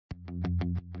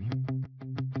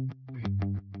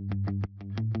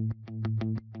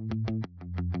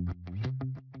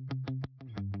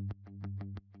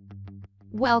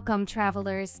Welcome,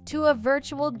 travelers, to a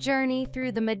virtual journey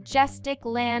through the majestic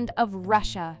land of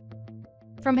Russia.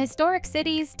 From historic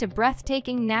cities to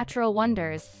breathtaking natural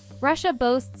wonders, Russia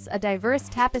boasts a diverse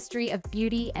tapestry of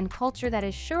beauty and culture that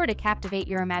is sure to captivate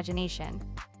your imagination.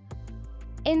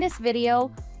 In this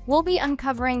video, we'll be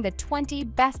uncovering the 20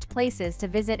 best places to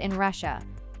visit in Russia,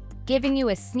 giving you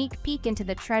a sneak peek into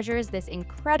the treasures this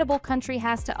incredible country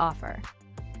has to offer.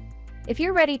 If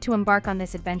you're ready to embark on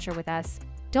this adventure with us,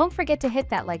 don't forget to hit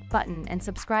that like button and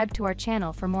subscribe to our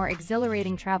channel for more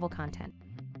exhilarating travel content.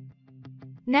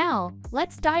 Now,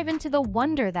 let's dive into the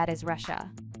wonder that is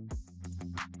Russia.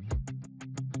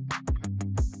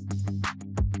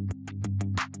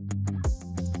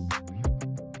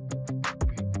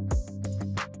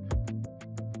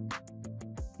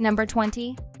 Number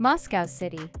 20. Moscow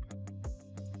City.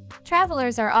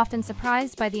 Travelers are often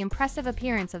surprised by the impressive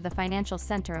appearance of the financial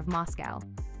center of Moscow.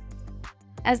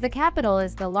 As the capital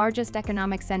is the largest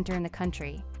economic center in the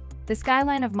country, the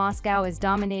skyline of Moscow is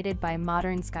dominated by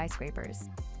modern skyscrapers.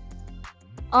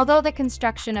 Although the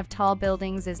construction of tall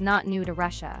buildings is not new to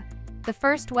Russia, the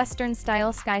first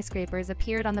Western-style skyscrapers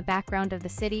appeared on the background of the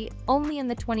city only in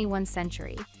the 21st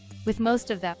century, with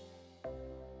most of the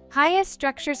highest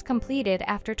structures completed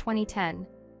after 2010.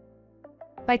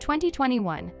 By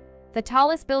 2021, the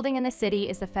tallest building in the city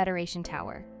is the Federation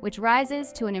Tower, which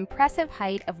rises to an impressive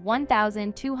height of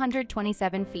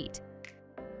 1,227 feet.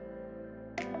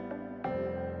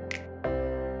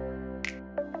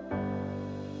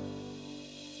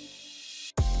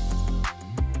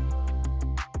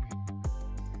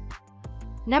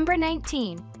 Number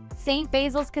 19. St.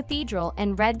 Basil's Cathedral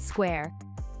and Red Square.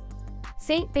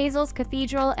 St. Basil's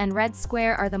Cathedral and Red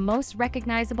Square are the most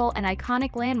recognizable and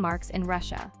iconic landmarks in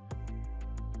Russia.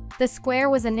 The square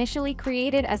was initially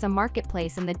created as a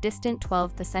marketplace in the distant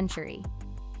 12th century.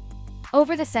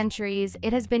 Over the centuries,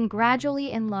 it has been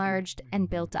gradually enlarged and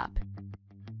built up.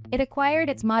 It acquired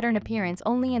its modern appearance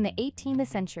only in the 18th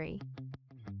century.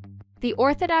 The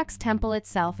Orthodox temple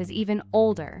itself is even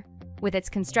older, with its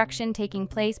construction taking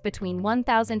place between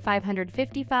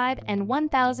 1555 and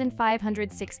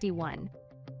 1561.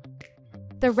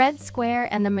 The Red Square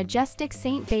and the majestic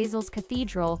St. Basil's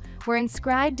Cathedral were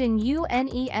inscribed in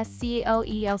UNESCO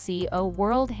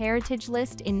World Heritage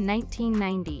List in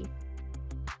 1990.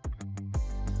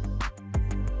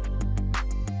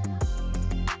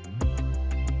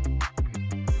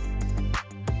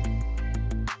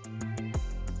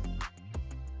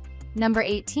 Number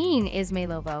 18.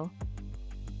 Izmailovo.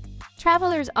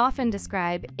 Travelers often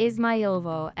describe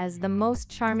Izmailovo as the most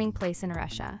charming place in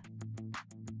Russia.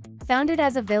 Founded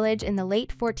as a village in the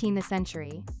late 14th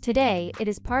century, today it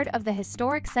is part of the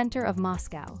historic center of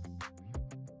Moscow.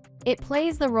 It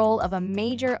plays the role of a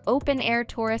major open-air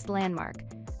tourist landmark,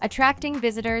 attracting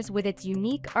visitors with its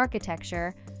unique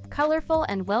architecture, colorful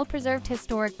and well-preserved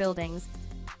historic buildings,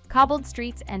 cobbled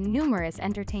streets, and numerous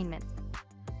entertainment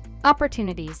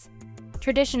opportunities.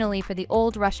 Traditionally, for the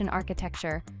old Russian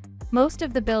architecture, most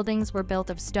of the buildings were built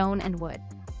of stone and wood.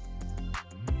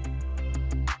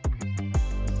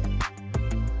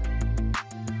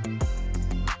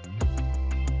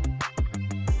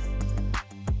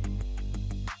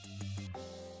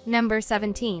 Number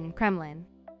 17. Kremlin.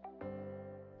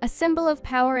 A symbol of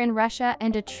power in Russia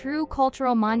and a true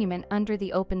cultural monument under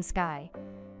the open sky,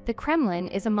 the Kremlin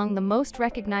is among the most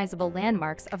recognizable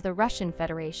landmarks of the Russian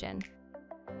Federation.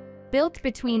 Built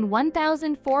between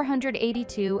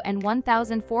 1482 and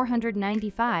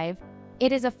 1495,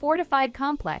 it is a fortified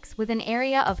complex with an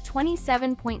area of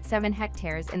 27.7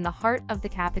 hectares in the heart of the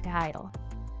capital.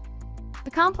 The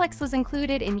complex was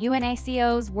included in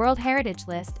UNESCO's World Heritage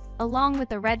List, along with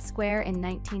the Red Square in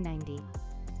 1990.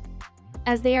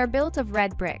 As they are built of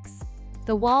red bricks,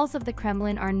 the walls of the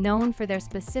Kremlin are known for their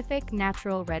specific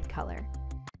natural red color.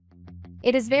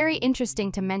 It is very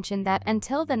interesting to mention that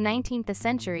until the 19th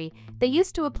century, they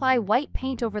used to apply white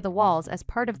paint over the walls as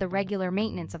part of the regular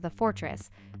maintenance of the fortress,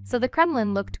 so the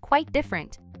Kremlin looked quite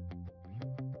different.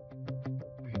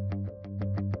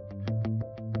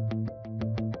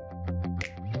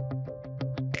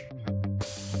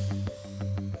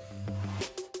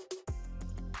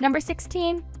 Number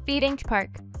 16. Vydenk Park.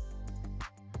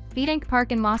 Vydenk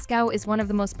Park in Moscow is one of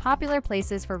the most popular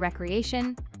places for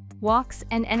recreation, walks,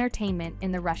 and entertainment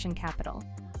in the Russian capital.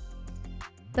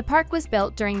 The park was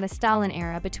built during the Stalin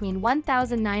era between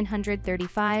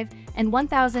 1935 and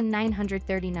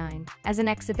 1939 as an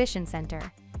exhibition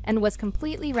center and was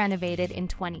completely renovated in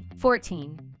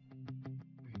 2014.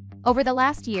 Over the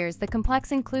last years, the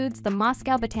complex includes the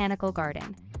Moscow Botanical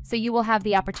Garden, so you will have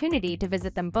the opportunity to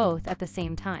visit them both at the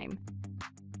same time.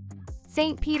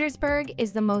 St. Petersburg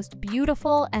is the most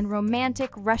beautiful and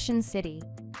romantic Russian city.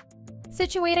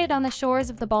 Situated on the shores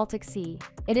of the Baltic Sea,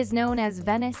 it is known as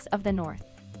Venice of the North.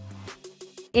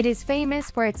 It is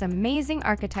famous for its amazing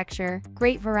architecture,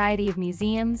 great variety of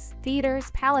museums,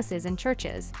 theaters, palaces, and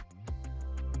churches.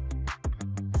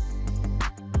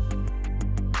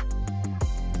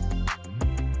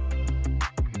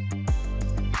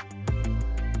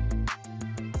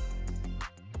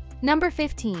 Number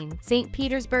 15. St.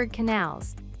 Petersburg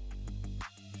Canals.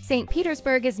 St.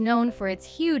 Petersburg is known for its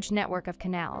huge network of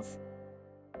canals.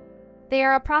 They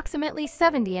are approximately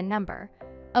 70 in number,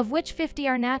 of which 50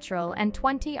 are natural and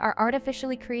 20 are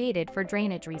artificially created for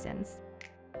drainage reasons.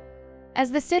 As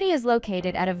the city is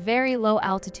located at a very low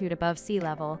altitude above sea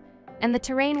level, and the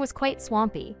terrain was quite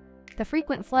swampy, the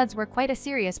frequent floods were quite a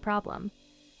serious problem,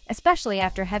 especially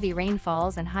after heavy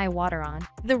rainfalls and high water on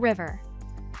the river.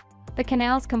 The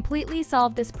canals completely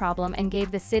solved this problem and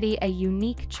gave the city a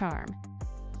unique charm.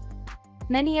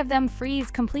 Many of them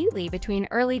freeze completely between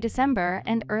early December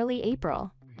and early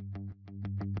April.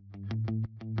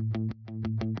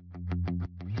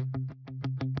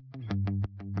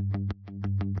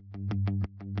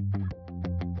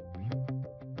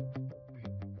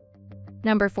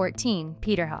 Number 14.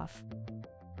 Peterhof.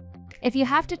 If you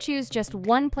have to choose just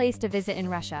one place to visit in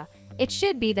Russia, it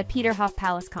should be the Peterhof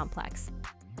Palace complex.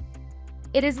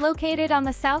 It is located on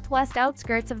the southwest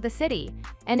outskirts of the city,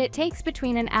 and it takes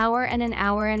between an hour and a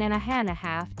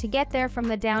half to get there from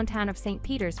the downtown of St.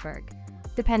 Petersburg,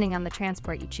 depending on the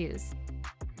transport you choose.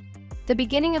 The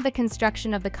beginning of the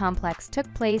construction of the complex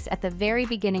took place at the very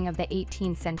beginning of the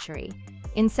 18th century,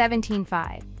 in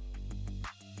 1705.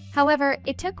 However,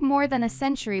 it took more than a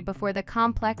century before the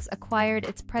complex acquired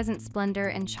its present splendor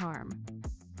and charm.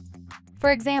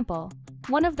 For example,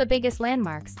 one of the biggest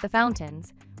landmarks, the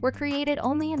fountains, were created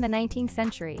only in the 19th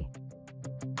century.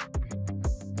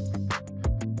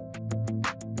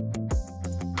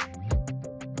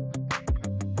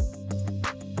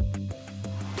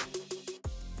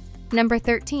 Number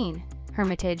 13.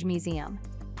 Hermitage Museum.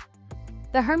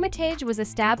 The Hermitage was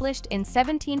established in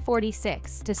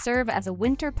 1746 to serve as a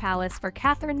winter palace for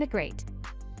Catherine the Great.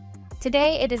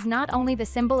 Today, it is not only the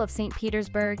symbol of St.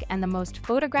 Petersburg and the most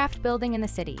photographed building in the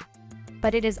city,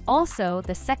 but it is also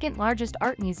the second largest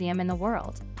art museum in the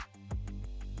world.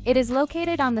 It is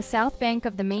located on the south bank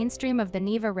of the mainstream of the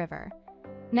Neva River,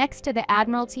 next to the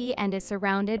Admiralty, and is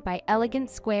surrounded by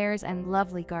elegant squares and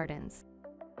lovely gardens.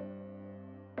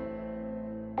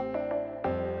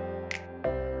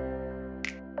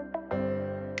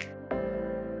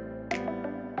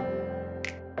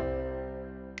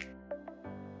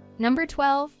 Number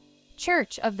 12.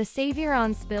 Church of the Savior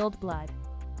on Spilled Blood.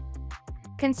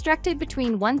 Constructed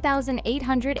between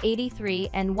 1883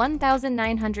 and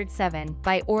 1907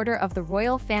 by order of the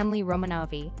royal family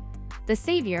Romanovi, the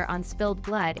Savior on Spilled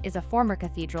Blood is a former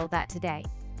cathedral that today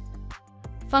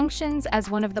functions as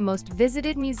one of the most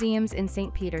visited museums in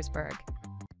St. Petersburg.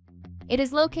 It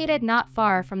is located not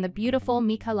far from the beautiful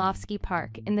Mikhailovsky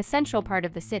Park in the central part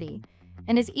of the city,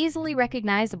 and is easily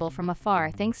recognizable from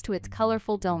afar thanks to its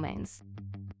colorful dolmens.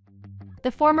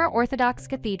 The former Orthodox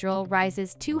cathedral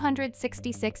rises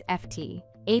 266 ft,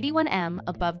 81 m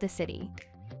above the city.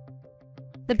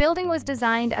 The building was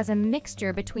designed as a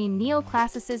mixture between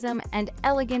neoclassicism and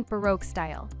elegant Baroque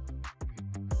style.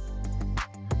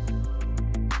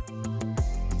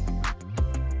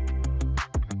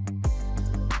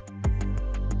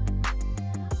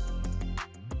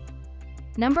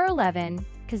 Number 11.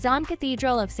 Kazan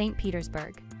Cathedral of St.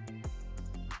 Petersburg.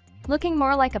 Looking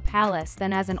more like a palace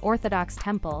than as an Orthodox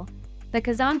temple, the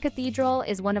Kazan Cathedral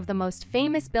is one of the most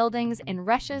famous buildings in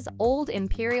Russia's old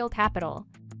imperial capital.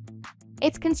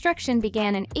 Its construction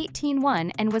began in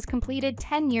 1801 and was completed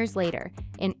 10 years later,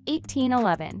 in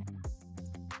 1811.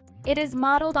 It is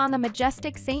modeled on the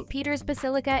majestic St. Peter's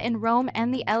Basilica in Rome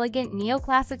and the elegant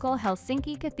neoclassical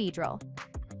Helsinki Cathedral.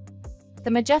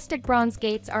 The majestic bronze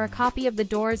gates are a copy of the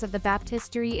doors of the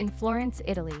Baptistery in Florence,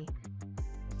 Italy.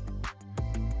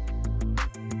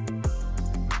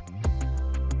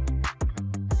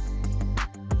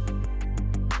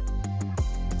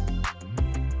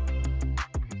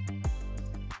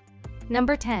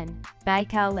 Number 10.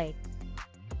 Baikal Lake.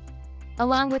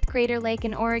 Along with Crater Lake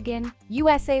in Oregon,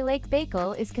 USA Lake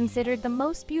Baikal is considered the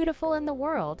most beautiful in the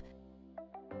world.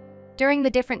 During the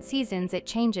different seasons, it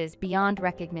changes beyond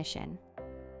recognition.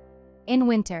 In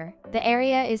winter, the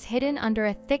area is hidden under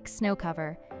a thick snow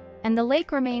cover, and the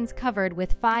lake remains covered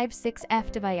with 5-6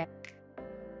 ft of ice.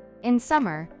 In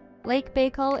summer, Lake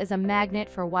Baikal is a magnet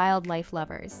for wildlife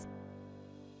lovers.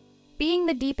 Being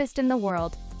the deepest in the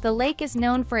world, The lake is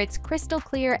known for its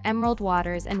crystal-clear emerald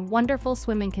waters and wonderful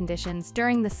swimming conditions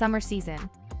during the summer season.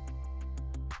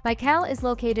 Baikal is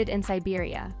located in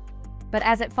Siberia, but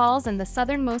as it falls in the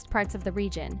southernmost parts of the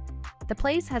region, the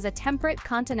place has a temperate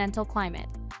continental climate.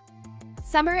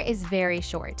 Summer is very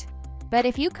short, but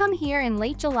if you come here in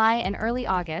late July and early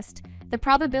August, the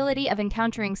probability of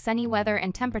encountering sunny weather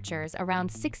and temperatures around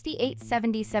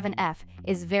 68-77 F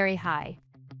is very high.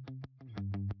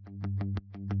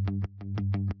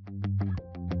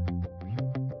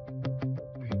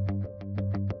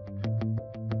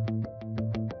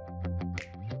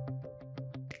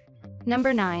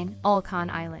 Number 9. Ulkan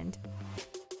Island.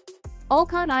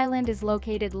 Ulkan Island is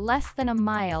located less than a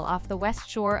mile off the west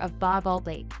shore of Bab-ul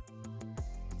Lake.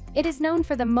 It is known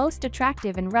for the most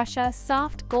attractive in Russia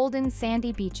soft, golden,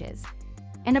 sandy beaches,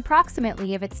 and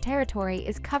approximately of its territory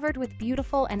is covered with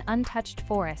beautiful and untouched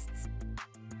forests.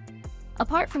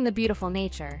 Apart from the beautiful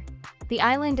nature, the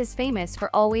island is famous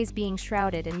for always being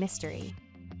shrouded in mystery.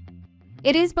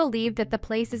 It is believed that the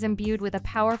place is imbued with a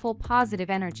powerful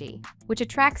positive energy, which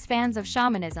attracts fans of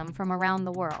shamanism from around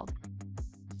the world.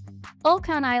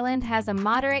 Ulkan Island has a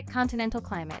moderate continental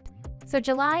climate, so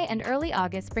July and early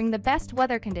August bring the best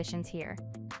weather conditions here.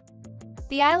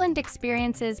 The island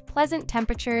experiences pleasant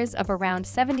temperatures of around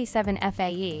 77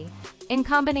 FAE, in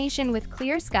combination with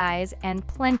clear skies and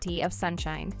plenty of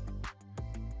sunshine.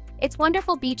 Its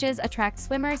wonderful beaches attract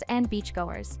swimmers and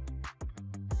beachgoers.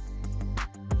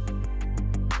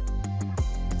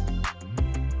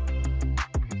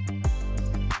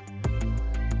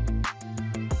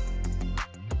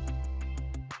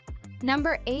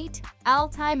 Number 8.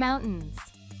 Altai Mountains.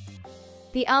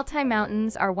 The Altai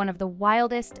Mountains are one of the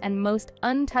wildest and most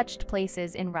untouched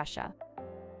places in Russia.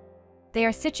 They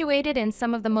are situated in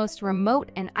some of the most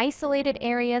remote and isolated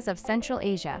areas of Central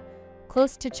Asia,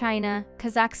 close to China,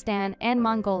 Kazakhstan, and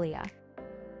Mongolia.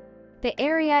 The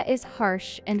area is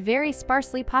harsh and very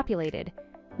sparsely populated,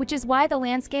 which is why the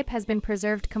landscape has been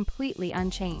preserved completely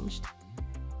unchanged.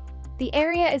 The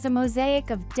area is a mosaic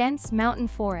of dense mountain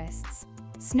forests,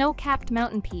 snow-capped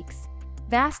mountain peaks,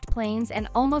 vast plains, and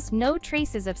almost no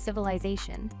traces of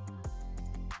civilization.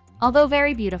 Although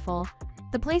very beautiful,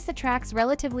 the place attracts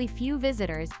relatively few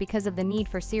visitors because of the need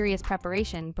for serious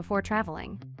preparation before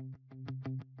traveling.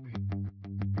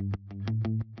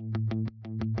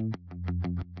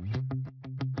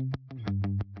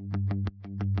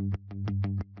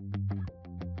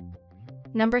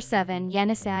 Number 7.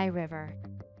 Yenisei River.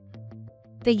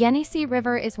 The Yenisei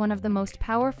River is one of the most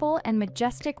powerful and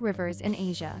majestic rivers in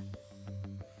Asia.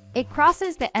 It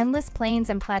crosses the endless plains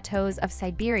and plateaus of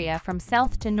Siberia from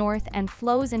south to north and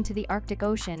flows into the Arctic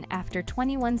Ocean after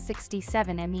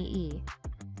 2167 ME.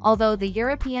 Although the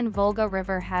European Volga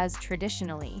River has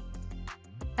traditionally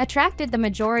attracted the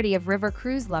majority of river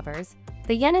cruise lovers,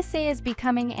 the Yenisei is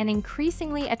becoming an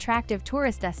increasingly attractive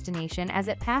tourist destination as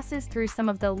it passes through some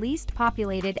of the least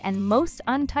populated and most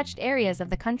untouched areas of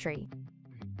the country.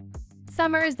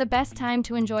 Summer is the best time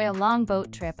to enjoy a long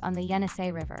boat trip on the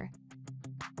Yenisei River.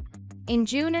 In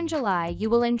June and July, you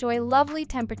will enjoy lovely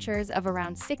temperatures of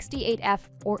around 68 F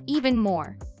or even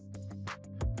more.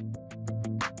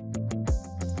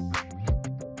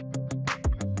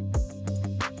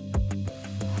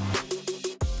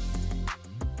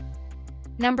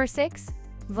 Number 6.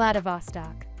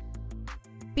 Vladivostok.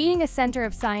 Being a center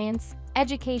of science,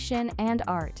 education, and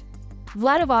art,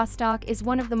 Vladivostok is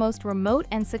one of the most remote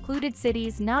and secluded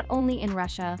cities not only in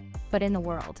Russia, but in the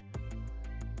world.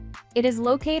 It is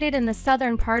located in the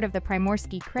southern part of the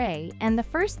Primorsky Krai, and the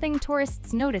first thing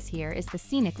tourists notice here is the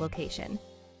scenic location.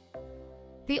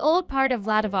 The old part of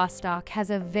Vladivostok has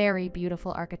a very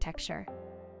beautiful architecture.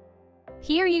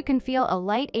 Here you can feel a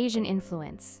light Asian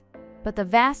influence, but the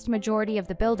vast majority of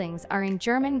the buildings are in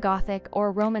German Gothic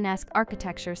or Romanesque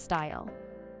architecture style.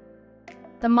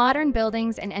 The modern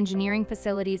buildings and engineering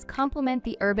facilities complement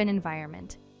the urban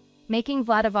environment, making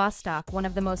Vladivostok one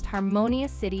of the most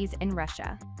harmonious cities in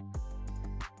Russia.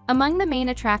 Among the main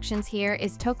attractions here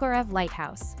is Tokharev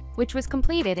Lighthouse, which was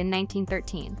completed in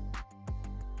 1913.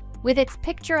 With its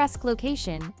picturesque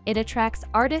location, it attracts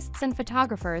artists and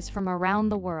photographers from around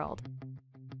the world.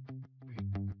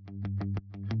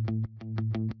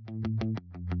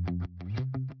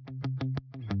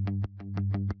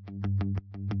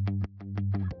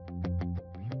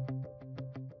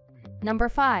 Number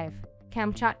 5.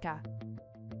 Kamchatka.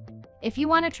 If you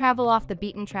want to travel off the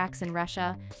beaten tracks in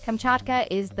Russia, Kamchatka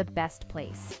is the best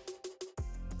place.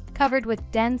 Covered with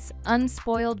dense,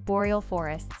 unspoiled boreal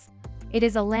forests, it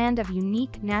is a land of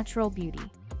unique natural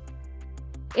beauty.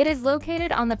 It is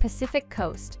located on the Pacific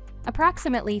coast,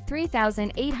 approximately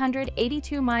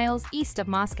 3,882 miles east of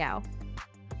Moscow.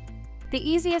 The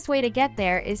easiest way to get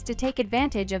there is to take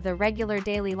advantage of the regular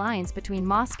daily lines between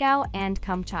Moscow and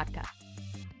Kamchatka.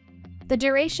 The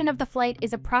duration of the flight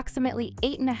is approximately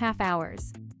 8.5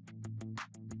 hours.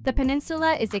 The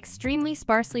peninsula is extremely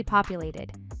sparsely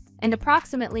populated, and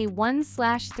approximately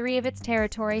 1/3 of its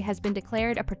territory has been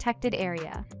declared a protected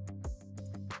area.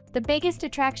 The biggest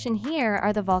attraction here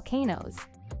are the volcanoes.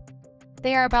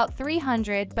 They are about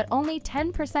 300, but only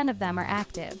 10% of them are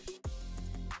active.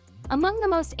 Among the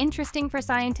most interesting for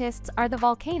scientists are the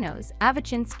volcanoes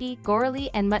Avachinsky, Gorely,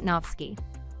 and Mutnovsky.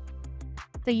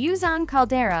 The Yuzan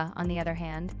caldera, on the other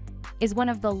hand, is one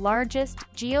of the largest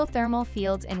geothermal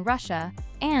fields in Russia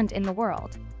and in the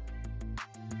world.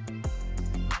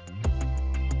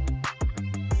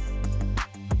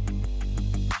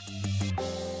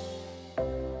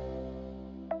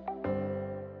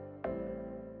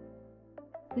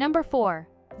 Number 4.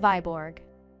 Vyborg.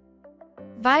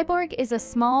 Vyborg is a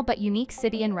small but unique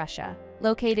city in Russia,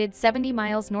 located 70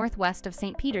 miles northwest of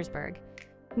St. Petersburg,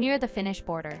 near the Finnish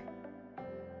border.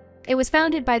 It was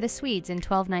founded by the Swedes in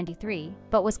 1293,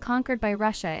 but was conquered by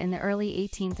Russia in the early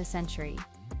 18th century.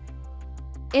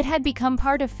 It had become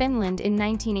part of Finland in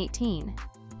 1918,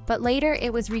 but later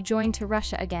it was rejoined to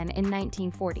Russia again in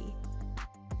 1940.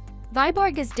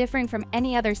 Vyborg is different from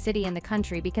any other city in the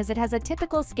country because it has a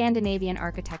typical Scandinavian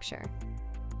architecture.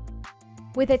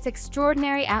 With its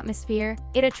extraordinary atmosphere,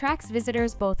 it attracts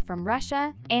visitors both from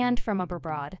Russia and from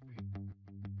abroad.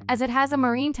 As it has a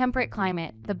marine temperate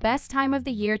climate, the best time of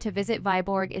the year to visit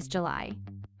Vyborg is July.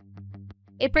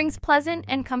 It brings pleasant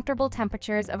and comfortable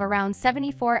temperatures of around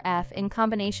 74 F in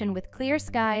combination with clear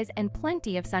skies and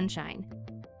plenty of sunshine.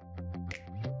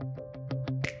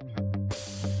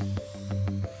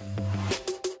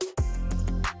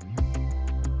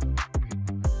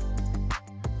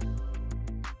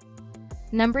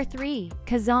 Number 3.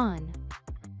 Kazan.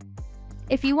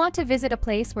 If you want to visit a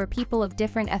place where people of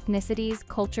different ethnicities,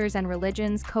 cultures, and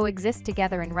religions coexist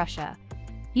together in Russia,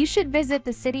 you should visit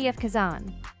the city of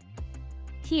Kazan.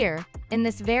 Here, in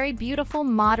this very beautiful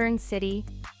modern city,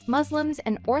 Muslims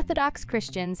and Orthodox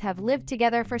Christians have lived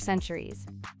together for centuries.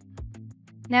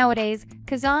 Nowadays,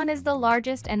 Kazan is the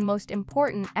largest and most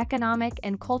important economic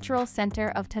and cultural center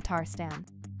of Tatarstan.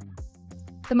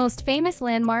 The most famous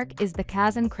landmark is the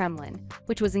Kazan Kremlin,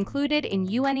 which was included in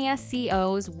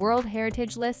UNESCO's World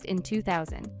Heritage List in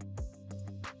 2000.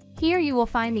 Here you will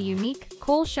find the unique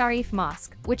Kol Sharif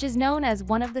Mosque, which is known as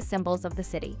one of the symbols of the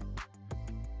city.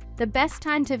 The best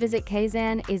time to visit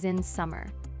Kazan is in summer.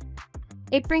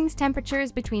 It brings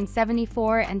temperatures between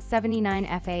 74 and 79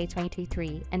 FA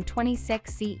 23 and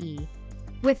 26 CE,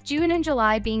 with June and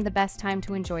July being the best time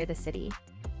to enjoy the city.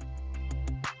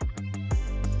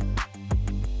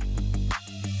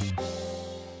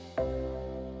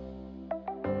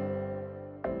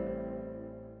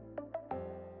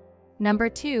 Number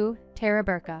 2.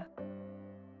 Taraburka.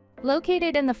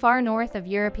 Located in the far north of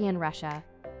European Russia,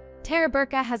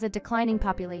 Taraburka has a declining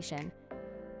population,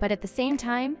 but at the same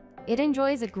time, it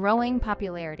enjoys a growing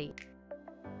popularity.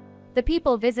 The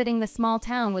people visiting the small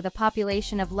town with a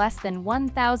population of less than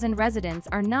 1,000 residents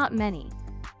are not many,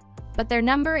 but their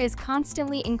number is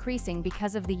constantly increasing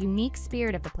because of the unique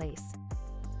spirit of the place.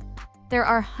 There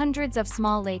are hundreds of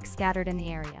small lakes scattered in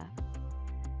the area.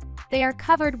 They are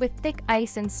covered with thick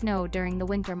ice and snow during the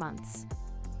winter months.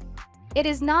 It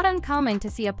is not uncommon to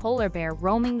see a polar bear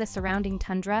roaming the surrounding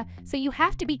tundra, so you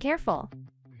have to be careful.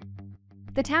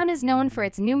 The town is known for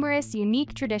its numerous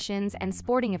unique traditions and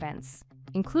sporting events,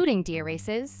 including deer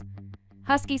races,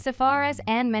 husky safaris,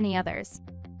 and many others.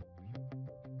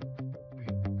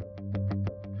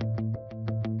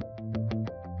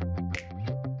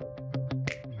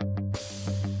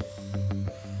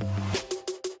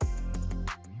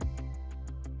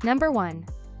 Number 1.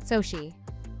 Sochi.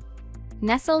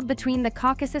 Nestled between the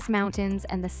Caucasus Mountains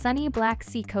and the sunny Black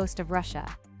Sea coast of Russia,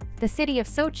 the city of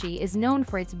Sochi is known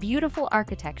for its beautiful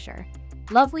architecture,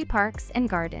 lovely parks and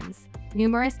gardens,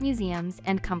 numerous museums,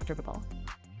 and comfortable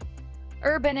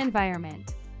urban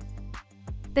environment.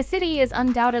 The city is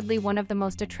undoubtedly one of the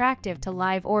most attractive to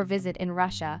live or visit in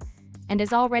Russia and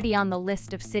is already on the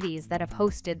list of cities that have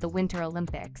hosted the Winter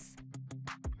Olympics.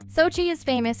 Sochi is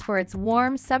famous for its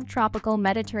warm, subtropical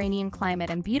Mediterranean climate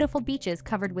and beautiful beaches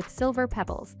covered with silver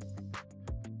pebbles.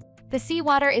 The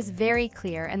seawater is very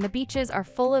clear and the beaches are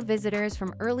full of visitors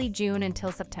from early June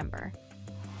until September.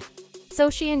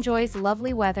 Sochi enjoys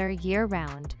lovely weather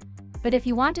year-round, but if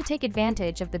you want to take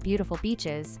advantage of the beautiful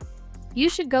beaches, you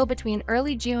should go between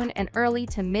early June and early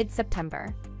to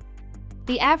mid-September.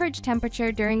 The average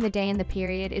temperature during the day in the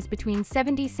period is between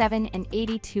 77 and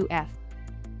 82 F.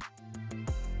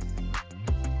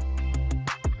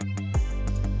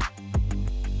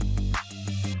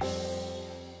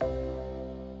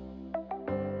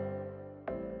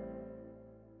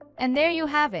 And there you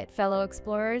have it, fellow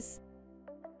explorers.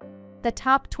 The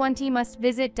top 20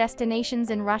 must-visit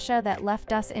destinations in Russia that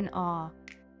left us in awe.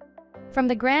 From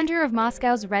the grandeur of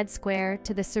Moscow's Red Square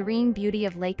to the serene beauty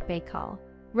of Lake Baikal,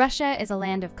 Russia is a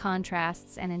land of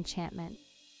contrasts and enchantment.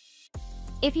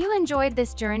 If you enjoyed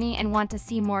this journey and want to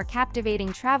see more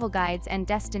captivating travel guides and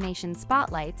destination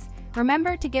spotlights,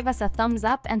 remember to give us a thumbs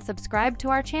up and subscribe to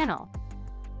our channel.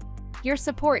 Your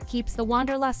support keeps the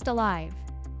wanderlust alive.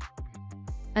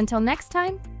 Until next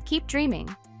time, keep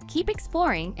dreaming, keep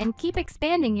exploring, and keep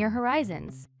expanding your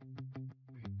horizons.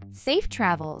 Safe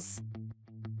travels!